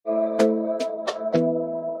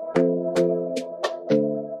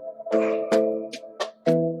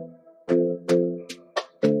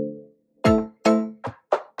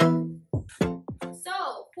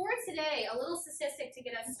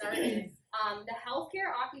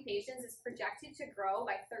applications is projected to grow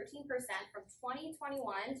by 13% from 2021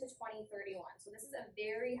 to 2031. So this is a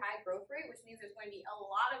very high growth rate, which means there's going to be a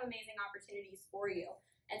lot of amazing opportunities for you.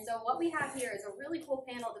 And so what we have here is a really cool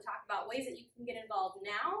panel to talk about ways that you can get involved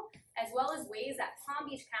now, as well as ways that Palm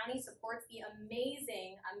Beach County supports the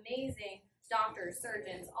amazing, amazing doctors,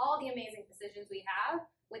 surgeons, all the amazing physicians we have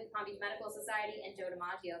with Palm Beach Medical Society and Joe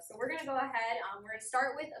DiMaggio. So we're gonna go ahead, we're gonna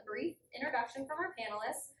start with a brief introduction from our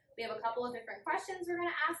panelists. We have a couple of different questions we're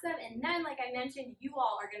gonna ask them, and then, like I mentioned, you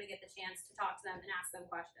all are gonna get the chance to talk to them and ask them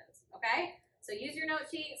questions, okay? So use your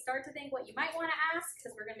note sheet, start to think what you might wanna ask,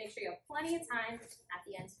 because we're gonna make sure you have plenty of time at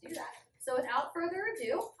the end to do that. So without further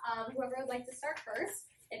ado, whoever would like to start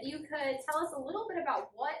first, if you could tell us a little bit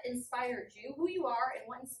about what inspired you, who you are, and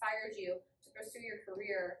what inspired you to pursue your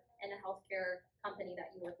career in the healthcare company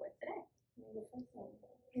that you work with today.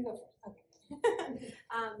 You go first. Okay.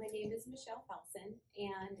 My name is Michelle Felson,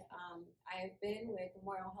 and I've been with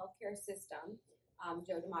Memorial Healthcare System.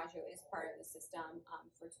 Joe DiMaggio is part of the system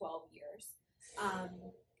for 12 years.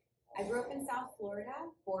 I grew up in South Florida,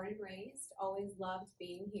 born and raised, always loved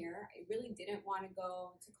being here. I really didn't want to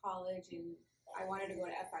go to college, and I wanted to go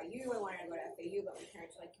to FIU, I wanted to go to FAU, but my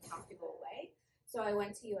parents were like, you have to go away. So I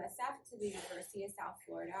went to USF, to the University of South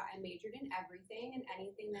Florida. I majored in everything and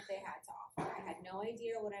anything that they had to offer. I had no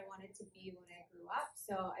idea what I wanted to be when I grew up,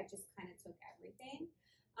 so I just kind of took everything.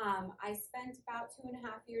 I spent about 2.5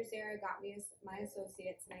 years there. I got my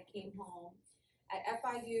associates, and I came home. At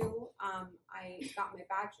FIU, I got my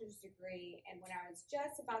bachelor's degree, and when I was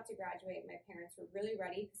just about to graduate, my parents were really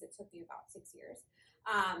ready because it took me about 6 years.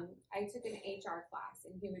 I took an HR class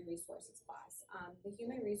and human resources class. The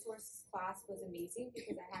human resources class was amazing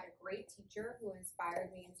because I had a great teacher who inspired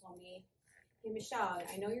me and told me, hey, Michelle,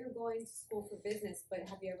 I know you're going to school for business, but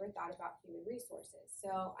have you ever thought about human resources?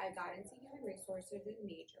 So I got into human resources and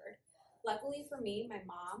majored. Luckily for me, my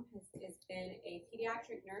mom has been a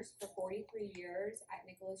pediatric nurse for 43 years at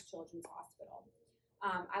Nicholas Children's Hospital.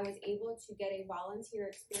 I was able to get a volunteer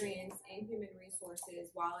experience in human resources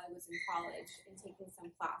while I was in college and taking some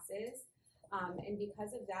classes. And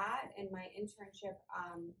because of that and my internship,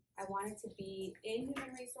 I wanted to be in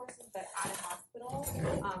human resources but at a hospital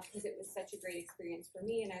because it was such a great experience for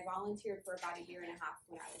me. And I volunteered for about 1.5 years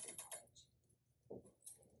when I was in college.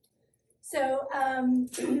 So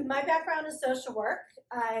my background is social work.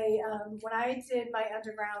 When I did my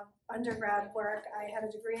undergrad work, I had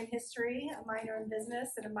a degree in history, a minor in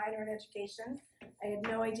business, and a minor in education. I had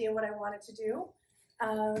no idea what I wanted to do.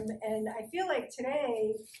 And I feel like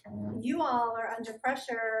today, you all are under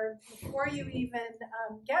pressure before you even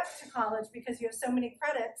get to college because you have so many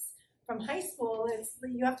credits from high school.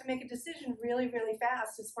 You have to make a decision really, really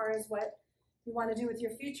fast as far as what you want to do with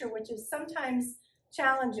your future, which is sometimes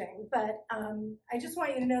challenging, but I just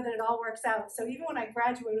want you to know that it all works out. So even when I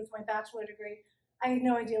graduated with my bachelor degree, I had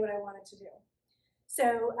no idea what I wanted to do.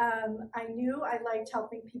 So I knew I liked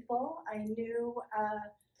helping people. I knew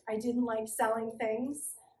I didn't like selling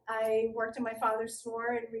things. I worked in my father's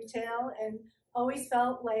store in retail and always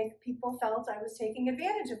felt like people felt I was taking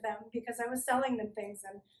advantage of them because I was selling them things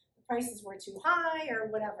and the prices were too high or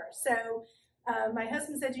whatever. So my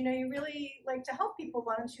husband said, you know, you really like to help people.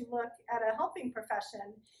 Why don't you look at a helping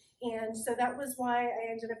profession? And so that was why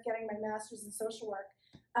I ended up getting my master's in social work.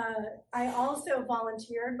 I also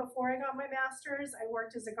volunteered before I got my master's. I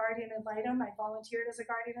worked as a guardian ad litem. I volunteered as a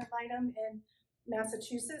guardian ad litem in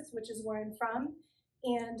Massachusetts, which is where I'm from.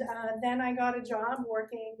 And then I got a job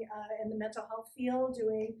working in the mental health field,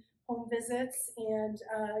 doing home visits and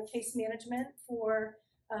case management for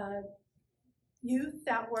youth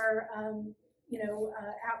that were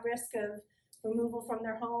at risk of removal from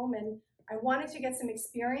their home. And I wanted to get some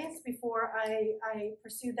experience before I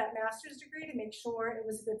pursued that master's degree to make sure it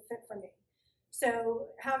was a good fit for me. So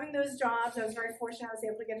having those jobs, I was very fortunate I was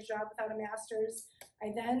able to get a job without a master's.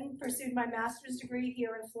 I then pursued my master's degree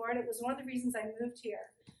here in Florida. It was one of the reasons I moved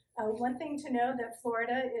here. One thing to know that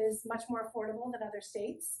Florida is much more affordable than other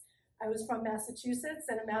states. I was from Massachusetts,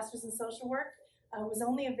 and a master's in social work was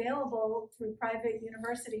only available through private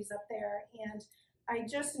universities up there. And I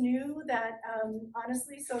just knew that,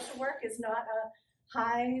 honestly, social work is not a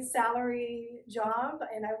high salary job,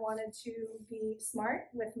 and I wanted to be smart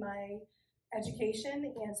with my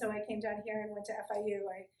education. And so I came down here and went to FIU.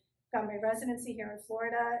 I got my residency here in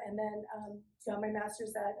Florida, and then got my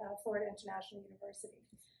master's at Florida International University.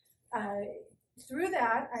 Through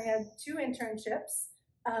that, I had 2 internships.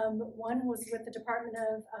 One was with the Department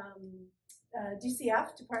of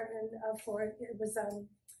DCF, Department of Florida. It was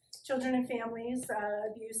children and families,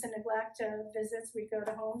 abuse and neglect visits. We'd go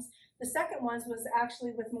to homes. The second one was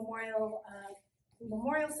actually with Memorial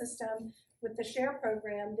Memorial System, with the SHARE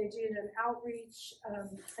program, they did an outreach,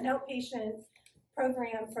 an outpatient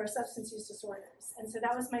program for substance use disorders. And so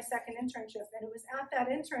that was my second internship. And it was at that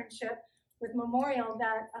internship with Memorial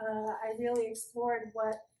that I really explored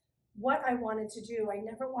what I wanted to do. I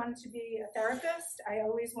never wanted to be a therapist. I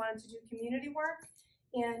always wanted to do community work.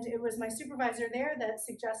 And it was my supervisor there that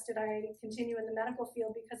suggested I continue in the medical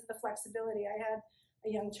field because of the flexibility. I had a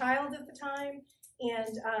young child at the time,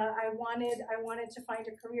 and I wanted to find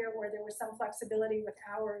a career where there was some flexibility with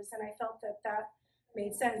hours, and I felt that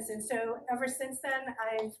made sense. And so ever since then,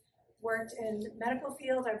 I've worked in medical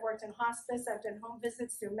field, I've worked in hospice, I've done home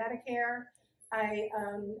visits through Medicare. I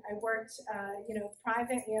worked,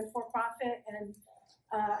 private and for-profit, and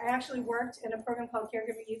I actually worked in a program called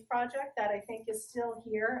Caregiver Youth Project that I think is still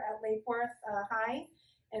here at Lake Worth High,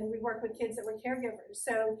 and we work with kids that were caregivers.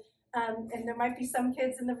 So, and there might be some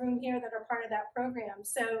kids in the room here that are part of that program.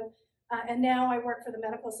 So, and now I work for the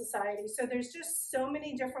Medical Society. So there's just so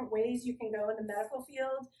many different ways you can go in the medical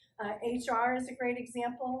field. HR is a great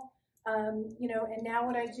example. And now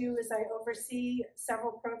what I do is I oversee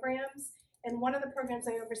several programs. And one of the programs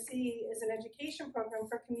I oversee is an education program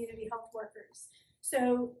for community health workers.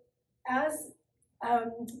 So as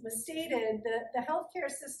was stated, the healthcare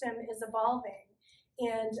system is evolving.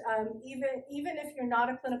 And even if you're not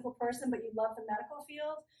a clinical person, but you love the medical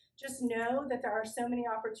field, just know that there are so many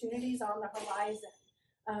opportunities on the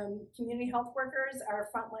horizon. Community health workers are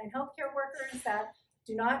frontline healthcare workers that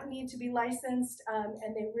do not need to be licensed,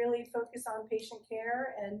 and they really focus on patient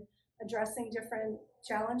care and addressing different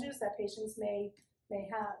challenges that patients may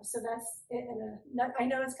have. So that's it. I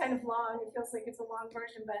know it's kind of long. It feels like it's a long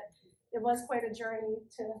version, but it was quite a journey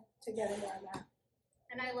to get in there on that.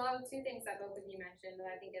 And I love two things that both of you mentioned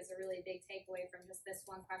that I think is a really big takeaway from just this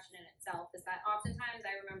one question in itself, is that oftentimes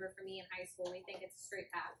I remember for me in high school, we think it's a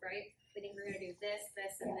straight path, right? We think we're going to do this,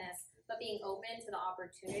 and this, but being open to the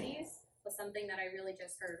opportunities was something that I really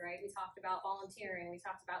just heard, right? We talked about volunteering, we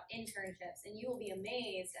talked about internships, and you will be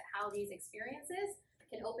amazed at how these experiences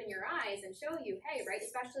can open your eyes and show you, hey, right,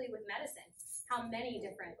 especially with medicine, how many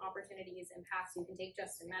different opportunities and paths you can take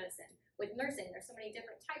just in medicine. With nursing, there's so many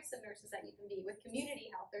different types of nurses that you can be. With community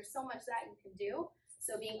health, there's so much that you can do.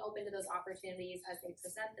 So being open to those opportunities as they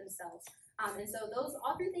present themselves. And so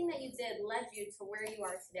all everything that you did led you to where you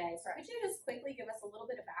are today. So could you just quickly give us a little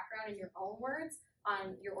bit of background in your own words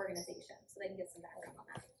on your organization so they can get some background on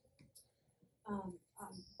that?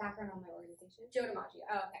 Background on my organization? Joe DiMaggio.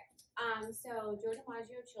 Oh, okay. So Joe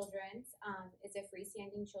DiMaggio Children's is a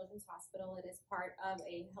freestanding children's hospital. It is part of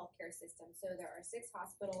a healthcare system. So there are 6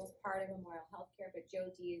 hospitals, part of Memorial Healthcare, but Joe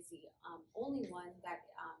D is the only one that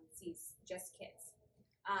sees just kids.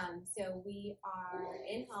 So we are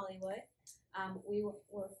in Hollywood.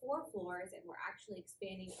 We're 4 floors, and we're actually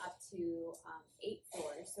expanding up to 8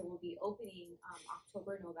 floors. So we'll be opening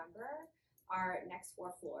October, November, our next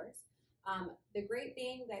 4 floors. The great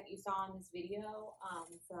thing that you saw in this video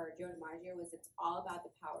for Joe DiMaggio was it's all about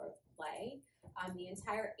the power of play. The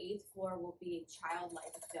entire 8th floor will be a child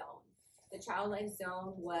life zone. The child life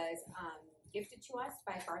zone was gifted to us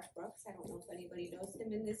by Garth Brooks. I don't know if anybody knows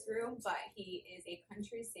him in this room, but he is a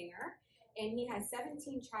country singer, and he has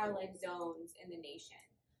 17 child life zones in the nation.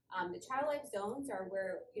 The child life zones are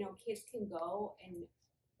where kids can go and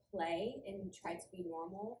play and try to be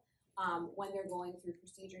normal when they're going through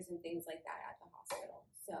procedures and things like that at the hospital.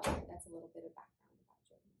 So that's a little bit of background about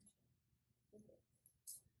Joe DiMaggio.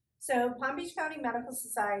 So Palm Beach County Medical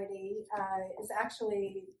Society is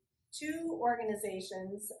actually 2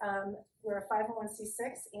 organizations. We're a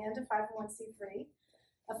 501c6 and a 501c3.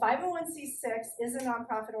 A 501c6 is a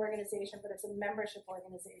nonprofit organization, but it's a membership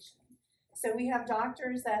organization. So we have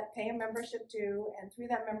doctors that pay a membership due, and through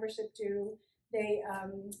that membership due,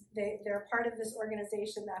 they're part of this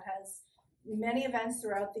organization that has many events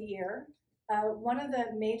throughout the year. One of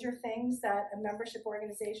the major things that a membership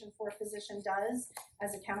organization for a physician does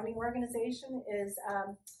as a county organization is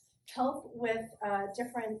help with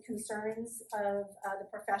different concerns of the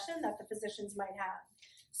profession that the physicians might have.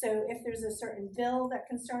 So if there's a certain bill that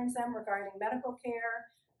concerns them regarding medical care,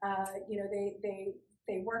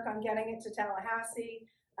 they work on getting it to Tallahassee.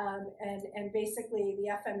 And basically the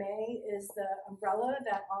FMA is the umbrella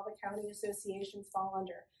that all the county associations fall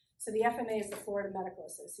under. So the FMA is the Florida Medical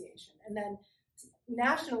Association. And then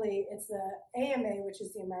nationally, it's the AMA, which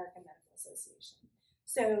is the American Medical Association.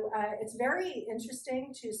 So it's very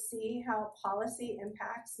interesting to see how policy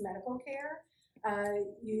impacts medical care.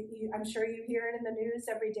 I'm sure you hear it in the news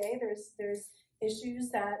every day. There's issues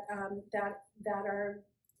that are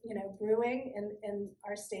brewing in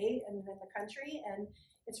our state and in the country, and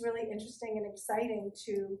it's really interesting and exciting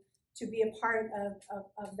to to be a part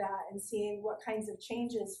of that and seeing what kinds of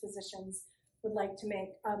changes physicians would like to make.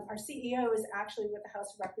 Our CEO is actually with the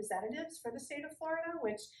House of Representatives for the state of Florida,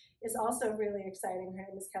 which is also really exciting. Her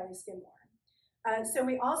name is Kelly Skidmore. So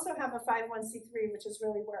we also have a 501c3, which is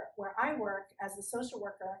really where I work as a social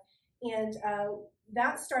worker, and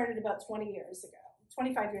that started about 25 years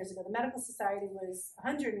ago. The Medical Society was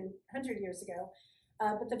 100 years ago,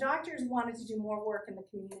 but the doctors wanted to do more work in the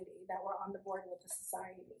community that were on the board with the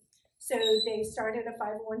society. So they started a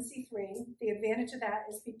 501c3. The advantage of that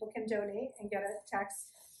is people can donate and get a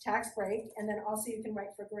tax break, and then also you can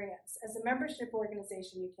write for grants. As a membership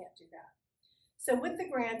organization, you can't do that. So with the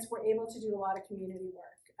grants, we're able to do a lot of community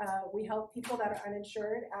work. We help people that are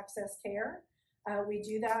uninsured access care. We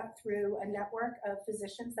do that through a network of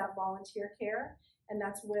physicians that volunteer care, and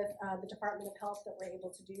that's with the Department of Health that we're able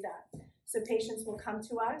to do that. So patients will come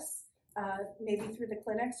to us, maybe through the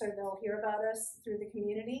clinics, or they'll hear about us through the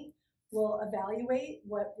community. We'll evaluate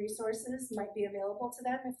what resources might be available to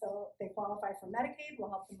them. If they qualify for Medicaid, we'll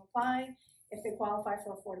help them apply. If they qualify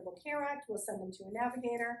for Affordable Care Act, we'll send them to a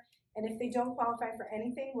navigator. And if they don't qualify for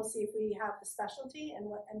anything, we'll see if we have the specialty and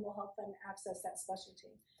we'll help them access that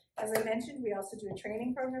specialty. As I mentioned, we also do a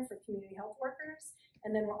training program for community health workers.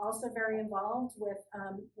 And then we're also very involved with,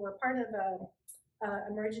 we're part of a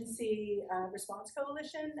emergency response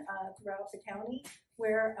coalition throughout the county,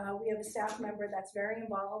 where we have a staff member that's very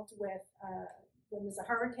involved with when there's a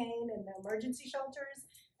hurricane and the emergency shelters,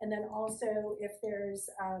 and then also if there's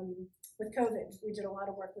with COVID, we did a lot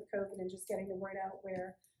of work with COVID and just getting the word out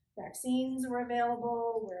where vaccines were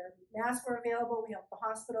available, where masks were available. We help the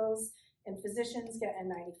hospitals and physicians get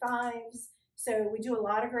N95s. So we do a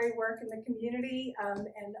lot of great work in the community,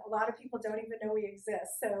 and a lot of people don't even know we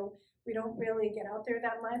exist. So we don't really get out there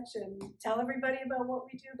that much and tell everybody about what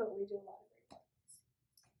we do, but we do a lot of great work.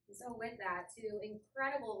 So with that, two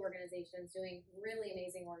incredible organizations doing really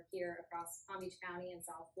amazing work here across Palm Beach County and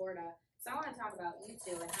South Florida. So I want to talk about you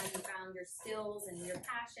two and how you found your skills and your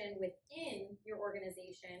passion within your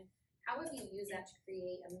organization. How have you used that to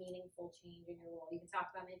create a meaningful change in your role? You can talk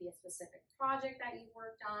about maybe a specific project that you've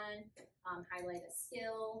worked on, highlight a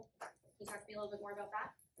skill. Can you talk to me a little bit more about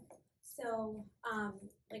that? So,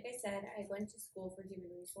 like I said, I went to school for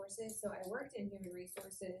human resources. So I worked in human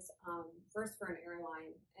resources first for an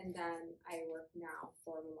airline, and then I work now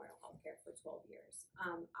for Memorial Healthcare for 12 years.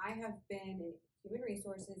 I have been in human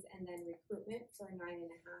resources and then recruitment for 9.5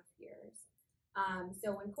 years.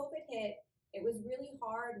 So when COVID hit, it was really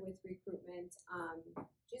hard with recruitment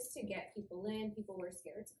just to get people in. People were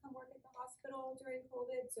scared to come work at the hospital during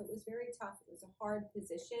COVID, so it was very tough. It was a hard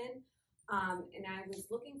position. And I was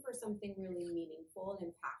looking for something really meaningful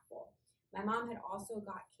and impactful. My mom had also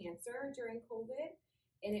got cancer during COVID,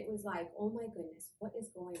 and it was like, oh my goodness, what is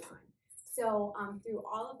going on? So through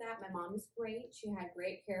all of that, my mom is great. She had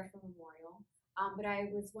great care from Memorial. But I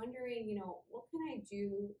was wondering, what can I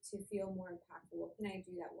do to feel more impactful? What can I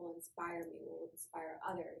do that will inspire me, will inspire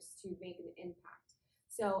others to make an impact?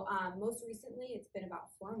 So most recently, it's been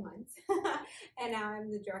about 4 months, and now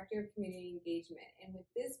I'm the Director of Community Engagement. And with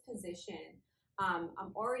this position,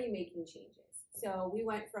 I'm already making changes. So we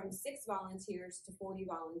went from 6 volunteers to 40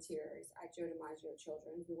 volunteers at DiMaggio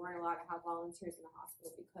Children's. We weren't allowed to have volunteers in the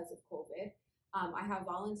hospital because of COVID. I have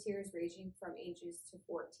volunteers ranging from ages to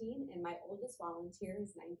 14, and my oldest volunteer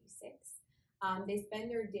is 96. They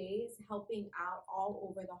spend their days helping out all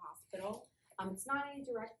over the hospital. It's not any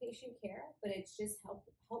direct patient care, but it's just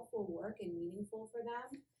helpful work and meaningful for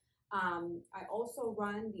them. I also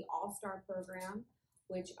run the All-Star program,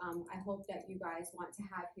 which I hope that you guys want to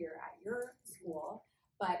have here at your school.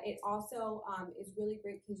 But it also is really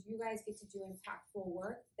great because you guys get to do impactful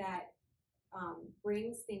work that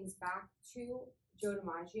brings things back to Joe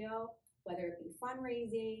DiMaggio, whether it be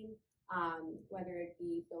fundraising, whether it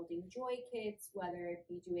be building joy kits, whether it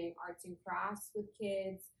be doing arts and crafts with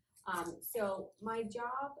kids. So my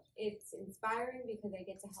job, it's inspiring because I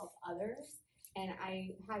get to help others, and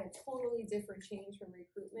I had a totally different change from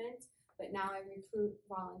recruitment, but now I recruit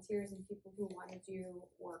volunteers and people who want to do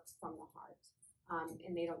work from the heart,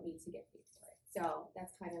 and they don't need to get paid for it. So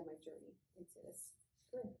that's kind of my journey into this.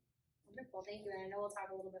 Good. Wonderful, thank you. And I know we'll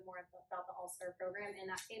talk a little bit more about the All-Star program, and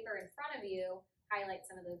that paper in front of you highlights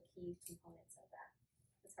some of the key components of that.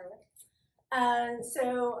 Ms. Harwood?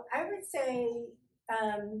 So I would say,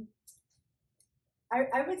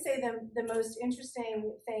 the most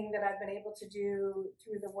interesting thing that I've been able to do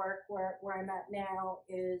through the work where I'm at now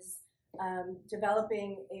is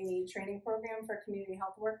developing a training program for community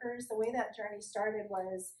health workers. The way that journey started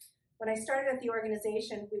was when I started at the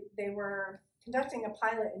organization, they were conducting a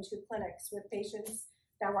pilot in 2 clinics with patients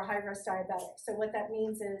that were high-risk diabetics. So what that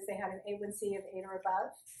means is they had an A1C of 8 or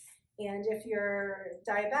above. And if you're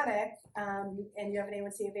diabetic and you have an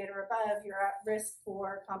A1C of 8 or above, you're at risk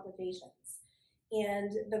for complications.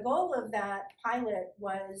 And the goal of that pilot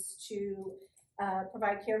was to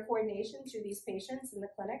provide care coordination to these patients in the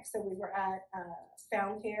clinic. So we were at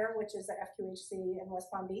Found Care, which is at FQHC in West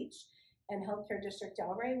Palm Beach, and Healthcare District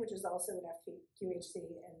Delray, which is also at FQHC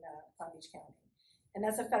in Palm Beach County. And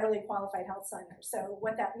that's a federally qualified health center. So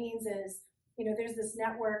what that means is, you know, there's this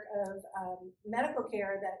network of medical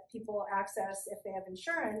care that people access if they have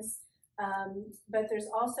insurance, but there's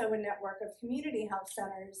also a network of community health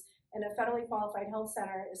centers, and a federally qualified health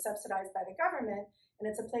center is subsidized by the government, and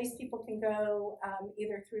it's a place people can go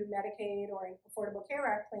either through Medicaid or an Affordable Care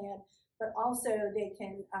Act plan, but also they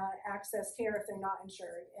can access care if they're not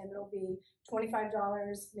insured, and it'll be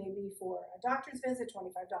 $25 maybe for a doctor's visit,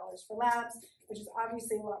 $25 for labs, which is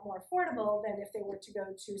obviously a lot more affordable than if they were to go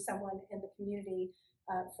to someone in the community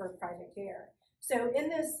for private care. So in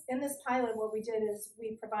this pilot, what we did is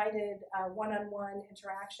we provided one-on-one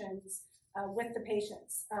interactions with the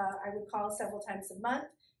patients. I would call several times a month,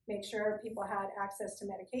 make sure people had access to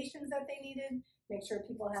medications that they needed, make sure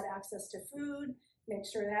people had access to food, make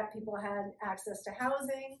sure that people had access to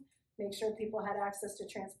housing, make sure people had access to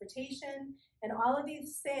transportation, and all of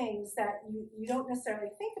these things that you don't necessarily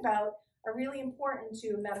think about are really important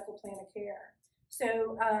to a medical plan of care.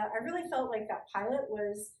 So I really felt like that pilot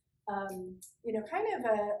was, you know, kind of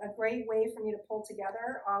a great way for me to pull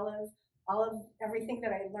together all of everything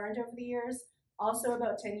that I learned over the years. Also,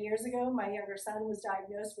 about 10 years ago, my younger son was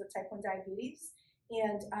diagnosed with type 1 diabetes,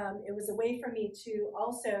 and it was a way for me to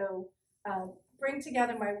also bring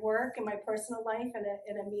together my work and my personal life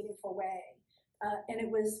in a meaningful way. And it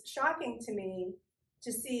was shocking to me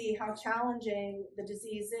to see how challenging the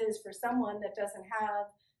disease is for someone that doesn't have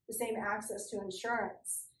the same access to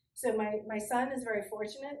insurance. So my son is very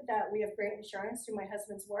fortunate that we have great insurance through my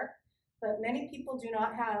husband's work, but many people do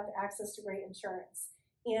not have access to great insurance.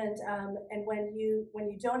 And when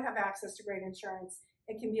you don't have access to great insurance,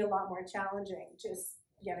 it can be a lot more challenging. Just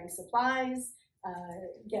getting supplies,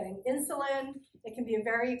 getting insulin, it can be a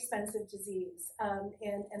very expensive disease.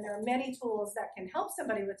 And there are many tools that can help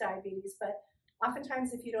somebody with diabetes, but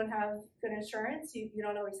oftentimes if you don't have good insurance, you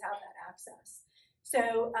don't always have that access.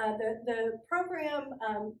 So the program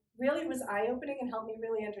really was eye-opening and helped me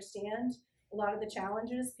really understand a lot of the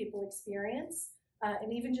challenges people experience,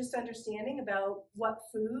 and even just understanding about what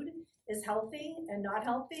food is healthy and not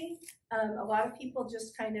healthy. A lot of people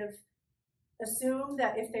just kind of assume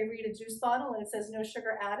that if they read a juice bottle and it says no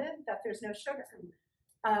sugar added, that there's no sugar.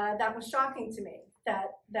 That was shocking to me,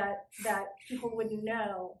 that people wouldn't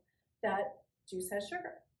know that juice has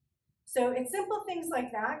sugar. So it's simple things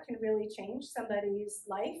like that can really change somebody's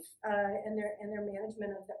life and their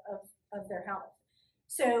management of their health.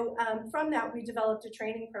 So from that, we developed a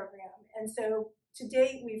training program. And so to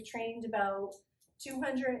date, we've trained about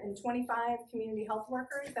 225 community health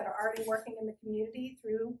workers that are already working in the community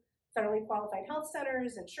through federally qualified health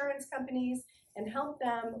centers, insurance companies, and help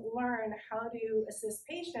them learn how to assist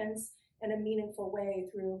patients in a meaningful way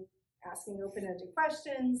through asking open-ended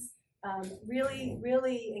questions,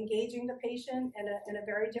 really engaging the patient in a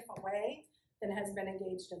very different way than has been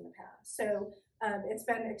engaged in the past. So it's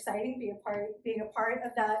been exciting being a part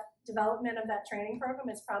of that development of that training program.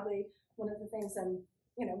 It's probably one of the things I'm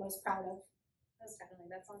most proud of. Most definitely,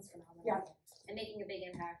 that sounds phenomenal. Yeah. And making a big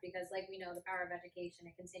impact, because like we know, the power of education,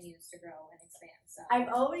 it continues to grow and expand. So I've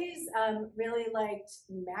always really liked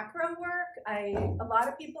macro work. A lot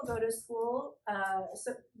of people go to school,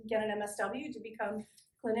 get an MSW to become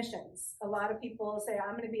clinicians. A lot of people say,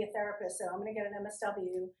 I'm going to be a therapist, so I'm going to get an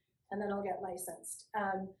MSW and then I'll get licensed.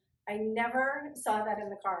 I never saw that in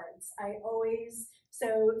the cards. I always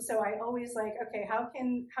like, okay, how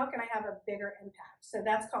can I have a bigger impact? So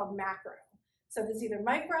that's called macro. So there's either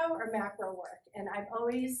micro or macro work. And I've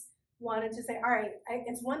always wanted to say, all right,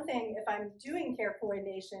 it's one thing if I'm doing care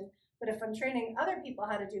coordination, but if I'm training other people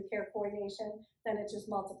how to do care coordination, then it just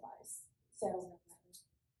multiplies. So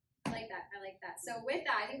I like that. So with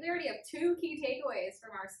that, I think we already have 2 key takeaways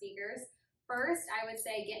from our speakers. First, I would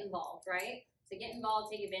say get involved, right? So get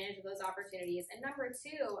involved, take advantage of those opportunities. And number 2,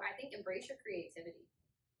 I think embrace your creativity.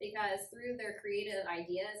 Because through their creative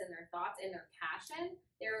ideas and their thoughts and their passion,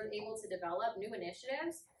 they're able to develop new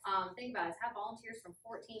initiatives. Think about it, have volunteers from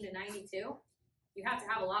 14 to 92. You have to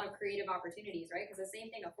have a lot of creative opportunities, right? Because the same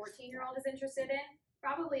thing a 14-year-old is interested in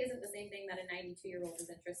probably isn't the same thing that a 92-year-old is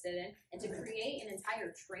interested in. And to create an entire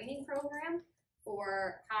training program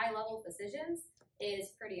for high-level physicians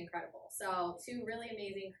is pretty incredible. So 2 really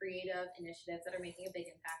amazing creative initiatives that are making a big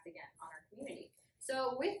impact again on our community.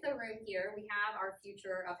 So with the room here, we have our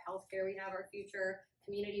future of healthcare. We have our future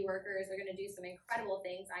community workers. They're going to do some incredible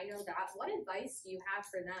things. I know that. What advice do you have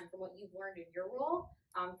for them from what you've learned in your role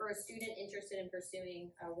for a student interested in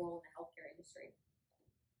pursuing a role in the healthcare industry?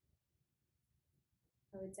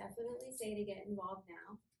 I would definitely say to get involved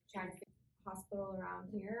now. Try to find a hospital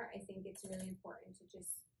around here. I think it's really important to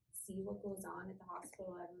just see what goes on at the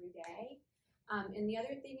hospital every day. And the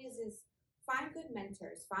other thing is find good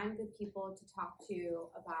mentors, find good people to talk to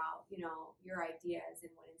about, your ideas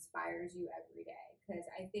and what inspires you every day. Because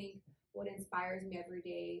I think what inspires me every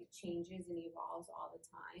day changes and evolves all the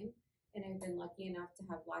time. And I've been lucky enough to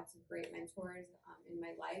have lots of great mentors in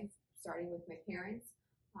my life, starting with my parents,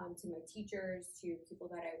 to my teachers, to people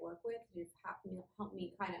that I work with, who've helped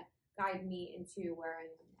me kind of guide me into where I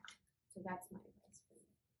am now. So that's my advice for you.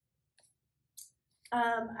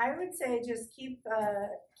 I would say just keep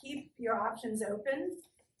your options open.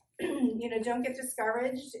 Don't get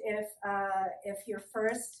discouraged if your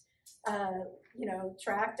first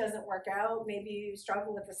track doesn't work out. Maybe you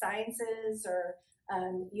struggle with the sciences, or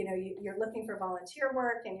you're looking for volunteer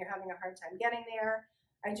work and you're having a hard time getting there.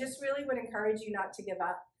 I just really would encourage you not to give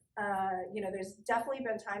up. There's definitely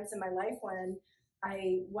been times in my life when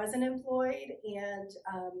I wasn't employed and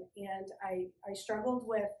I struggled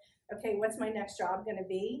with, okay, what's my next job going to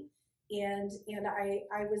be? And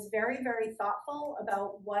I was very, very thoughtful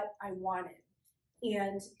about what I wanted.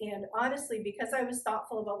 And honestly, because I was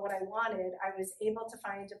thoughtful about what I wanted, I was able to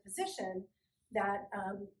find a position that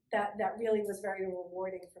really was very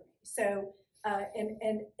rewarding for me. So,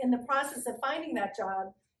 and in the process of finding that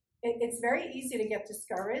job, it's very easy to get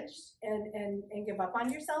discouraged and give up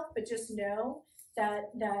on yourself, but just know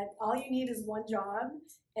that all you need is one job,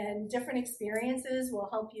 and different experiences will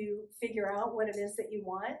help you figure out what it is that you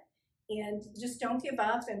want. And just don't give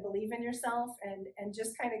up and believe in yourself, and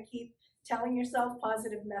just kind of keep telling yourself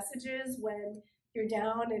positive messages when you're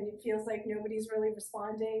down and it feels like nobody's really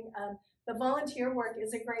responding. The volunteer work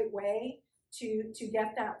is a great way to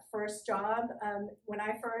get that first job. When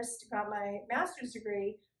I first got my master's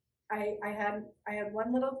degree, I had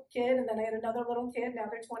one little kid, and then I had another little kid. Now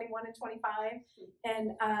they're 21 and 25,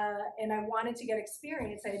 and I wanted to get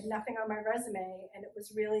experience. I had nothing on my resume, and it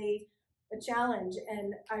was really a challenge.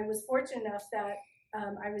 And I was fortunate enough that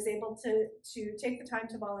I was able to take the time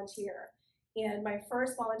to volunteer. And my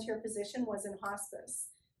first volunteer position was in hospice.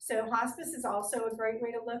 So hospice is also a great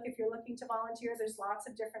way to look if you're looking to volunteer. There's lots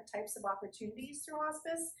of different types of opportunities through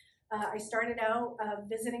hospice. I started out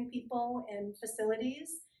visiting people in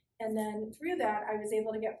facilities, and then through that, I was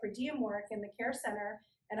able to get per diem work in the care center,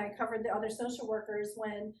 and I covered the other social workers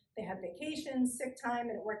when they had vacations, sick time,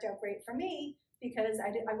 and it worked out great for me because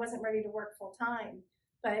I wasn't ready to work full time.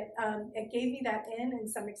 But it gave me that in and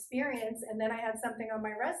some experience, and then I had something on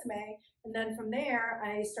my resume, and then from there,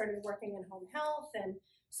 I started working in home health. And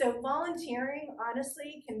so volunteering,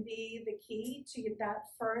 honestly, can be the key to get that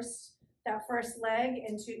first leg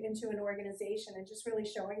into an organization, and just really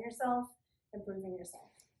showing yourself, improving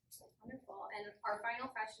yourself. Wonderful. And our final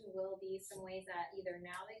question will be some ways that either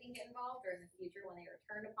now they can get involved, or in the future when they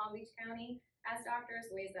return to Palm Beach County as doctors,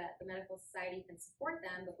 ways that the Medical Society can support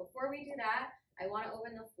them. But before we do that, I want to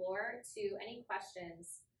open the floor to any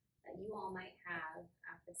questions that you all might have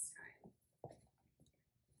at this time.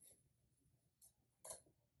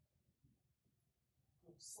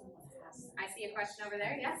 I see a question over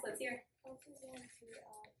there. Yes, let's hear.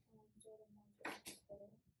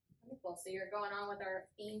 Wonderful. So you're going on with our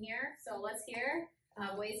theme here. So let's hear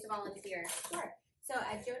ways to volunteer. Sure. So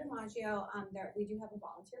at Joe DiMaggio, we do have a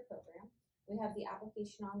volunteer program. We have the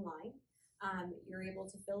application online. You're able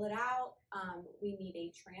to fill it out. We need a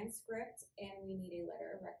transcript, and we need a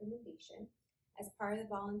letter of recommendation. As part of the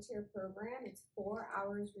volunteer program, it's 4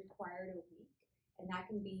 hours required a week, and that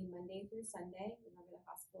can be Monday through Sunday. Remember, the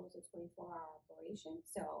hospital is a 24-hour operation,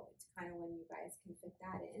 so it's kind of when you guys can fit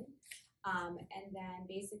that in. And then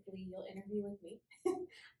basically you'll interview with me,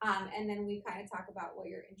 and then we kind of talk about what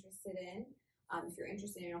you're interested in. If you're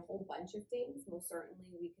interested in a whole bunch of things, most certainly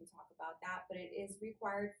we can talk about that, but it is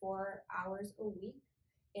required 4 hours a week,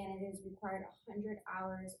 and it is required 100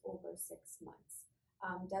 hours over 6 months.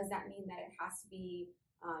 Does that mean that it has to be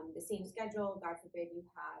the same schedule? God forbid you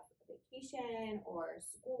have a vacation or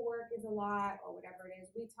schoolwork is a lot or whatever it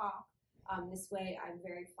is. We talk. This way I'm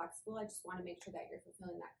very flexible. I just want to make sure that you're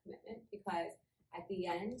fulfilling that commitment, because at the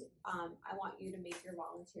end, I want you to make your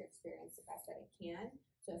volunteer experience the best that it can.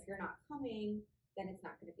 So if you're not coming, then it's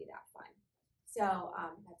not going to be that fun. So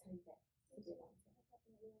that's how you get to do volunteer.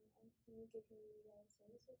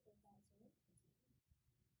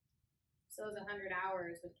 So those 100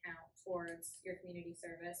 hours would count towards your community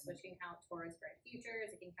service, which can count towards Bright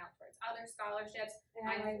Futures. It can count towards other scholarships. And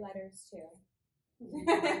I write letters too.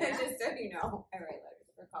 Yeah. Just so you know, I write letters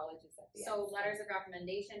for colleges at the end. So letters of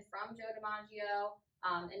recommendation from Joe DiMaggio,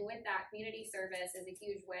 and with that, community service is a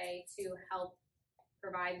huge way to help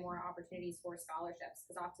provide more opportunities for scholarships,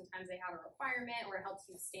 because oftentimes they have a requirement or it helps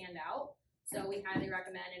you stand out. So we highly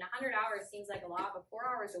recommend, and 100 hours seems like a lot, but 4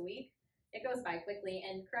 hours a week, it goes by quickly.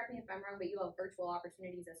 And correct me if I'm wrong, but you have virtual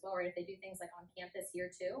opportunities as well, right? If they do things like on campus here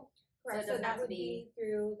too. Correct. So it So doesn't that have to would be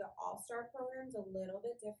through the All-Star programs, a little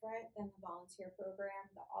bit different than the volunteer program.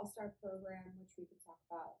 The All-Star program, which we could talk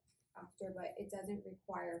about after, but it doesn't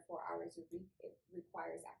require 4 hours a week. It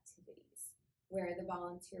requires activities, where the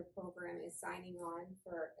volunteer program is signing on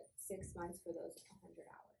for 6 months for those 100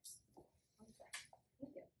 hours.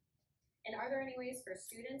 Thank you. And are there any ways for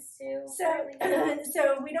students to?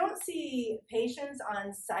 So we don't see patients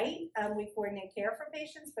on site. We coordinate care for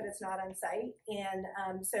patients, but it's not on site.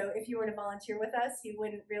 And so if you were to volunteer with us, you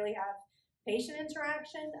wouldn't really have patient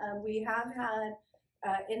interaction. We have had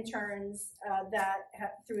interns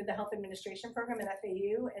through the health administration program at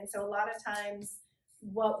FAU, and so a lot of times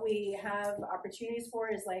what we have opportunities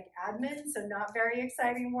for is like admin, so not very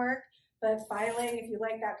exciting work. But filing, if you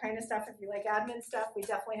like that kind of stuff, if you like admin stuff, we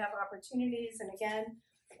definitely have opportunities. And again,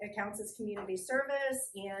 it counts as community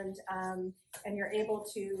service, and you're able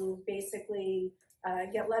to basically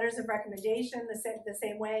get letters of recommendation the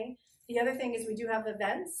same way. The other thing is we do have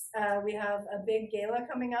events. We have a big gala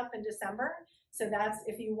coming up in December. So that's,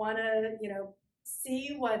 if you want to,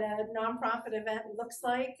 see what a nonprofit event looks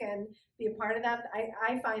like and be a part of that.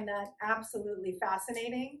 I find that absolutely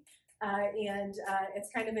fascinating. And it's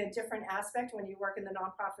kind of a different aspect when you work in the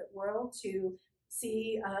nonprofit world to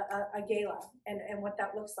see a gala and what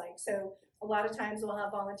that looks like. So a lot of times we'll have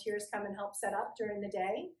volunteers come and help set up during the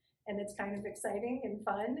day, and it's kind of exciting and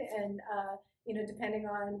fun. And depending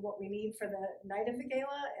on what we need for the night of the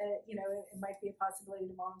gala, it might be a possibility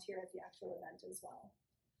to volunteer at the actual event as well.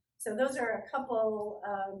 So those are a couple,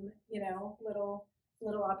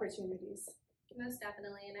 little opportunities. Most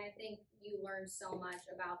definitely, and I think you learn so much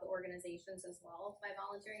about the organizations as well by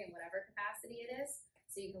volunteering in whatever capacity it is.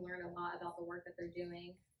 So you can learn a lot about the work that they're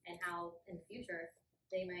doing and how in the future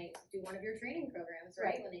they might do one of your training programs,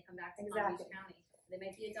 right? When they come back to Palm Beach County. They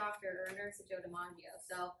might be a doctor or a nurse at Joe DiMaggio.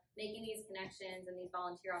 So making these connections and these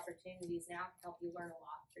volunteer opportunities now can help you learn a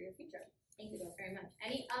lot for your future. Thank you both very much.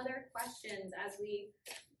 Any other questions as we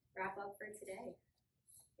wrap up for today?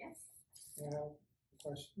 Yes? Yeah.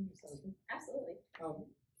 Question? Absolutely.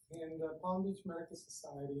 In the Palm Beach Medical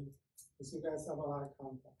Society, because you guys have a lot of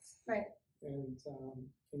contacts. Right. And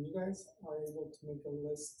can you guys are able to make a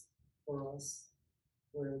list for us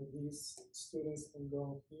where these students can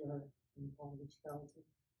go here in Palm Beach County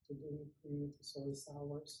to do community service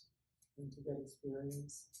hours and to get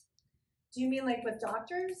experience? Do you mean like with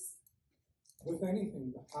doctors? With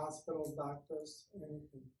anything, the hospital, doctors,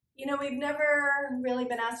 anything. We've never really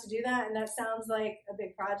been asked to do that, and that sounds like a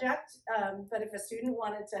big project. But if a student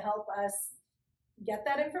wanted to help us get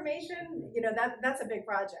that information, that's a big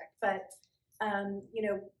project. But,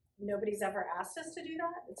 nobody's ever asked us to do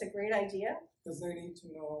that. It's a great idea. Because they need to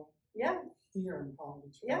know. Yeah. Here in Palm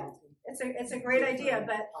Beach Yeah. County. It's a great idea,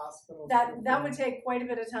 but that would take quite a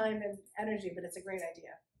bit of time and energy, but it's a great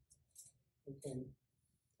idea. Okay.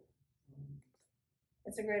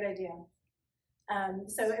 It's a great idea.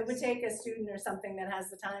 So it would take a student or something that has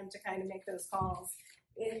the time to kind of make those calls.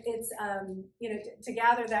 To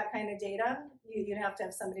gather that kind of data, you'd have to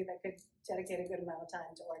have somebody that could dedicate a good amount of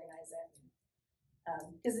time to organize it.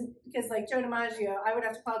 Because like Joe DiMaggio, I would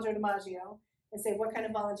have to call Joe DiMaggio and say, what kind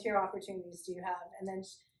of volunteer opportunities do you have? And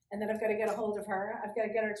then I've got to get a hold of her. I've got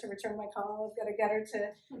to get her to return my call. I've got to get her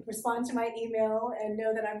to respond to my email and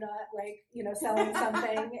know that I'm not selling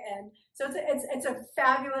something. And so it's a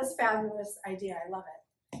fabulous, fabulous idea. I love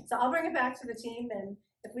it. So I'll bring it back to the team, and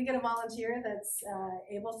if we get a volunteer that's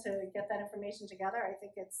able to get that information together, I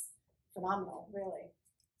think it's phenomenal, really.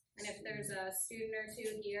 And if there's a student or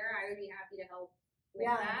two here, I would be happy to help with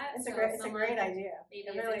that. It's a great idea. Maybe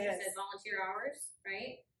it really is interested, volunteer hours,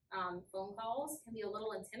 right? Phone calls can be a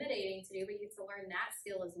little intimidating to do, but you get to learn that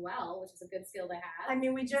skill as well, which is a good skill to have. I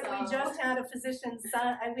mean, we just had a physician's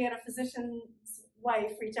son. We had a physician's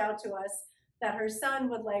wife reach out to us that her son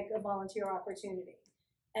would like a volunteer opportunity,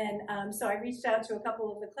 and so I reached out to a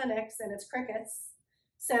couple of the clinics, and it's crickets.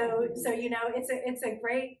 So it's a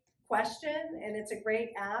great question, and it's a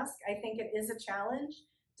great ask. I think it is a challenge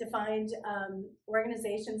to find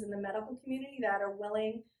organizations in the medical community that are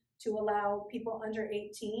willing to allow people under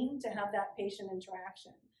 18 to have that patient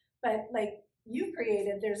interaction. But like you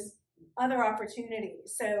created, there's other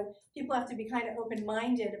opportunities. So people have to be kind of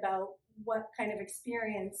open-minded about what kind of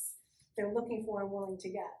experience they're looking for and willing to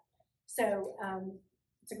get. So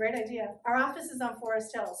it's a great idea. Our office is on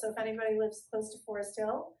Forest Hill, so if anybody lives close to Forest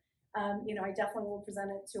Hill, you know, I definitely will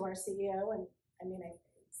present it to our CEO, and I mean,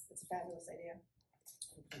 it's a fabulous idea.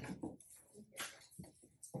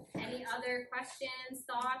 Any other questions,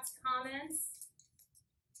 thoughts, comments?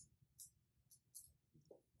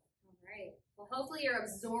 All right. Well, hopefully you're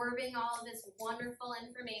absorbing all of this wonderful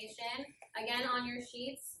information. Again, on your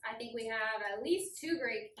sheets, I think we have at least 2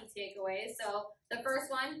 great key takeaways. So the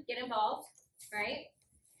first one, get involved, right?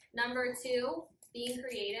 Number 2, being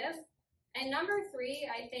creative. And number 3,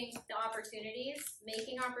 I think the opportunities,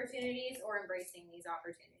 making opportunities or embracing these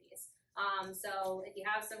opportunities. So if you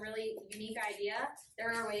have some really unique idea,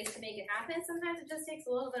 there are ways to make it happen. Sometimes it just takes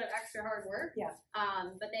a little bit of extra hard work. Yeah.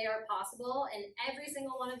 But they are possible, and every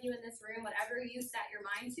single one of you in this room, whatever you set your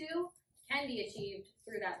mind to, can be achieved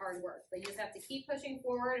through that hard work. But you just have to keep pushing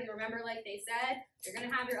forward, and remember, like they said, you're going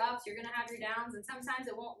to have your ups, you're going to have your downs, and sometimes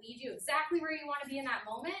it won't lead you exactly where you want to be in that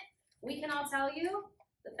moment. We can all tell you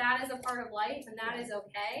that that is a part of life, and that is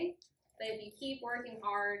okay. But if you keep working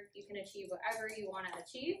hard, you can achieve whatever you want to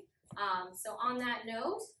achieve. So on that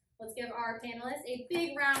note, let's give our panelists a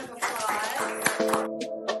big round of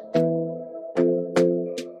applause.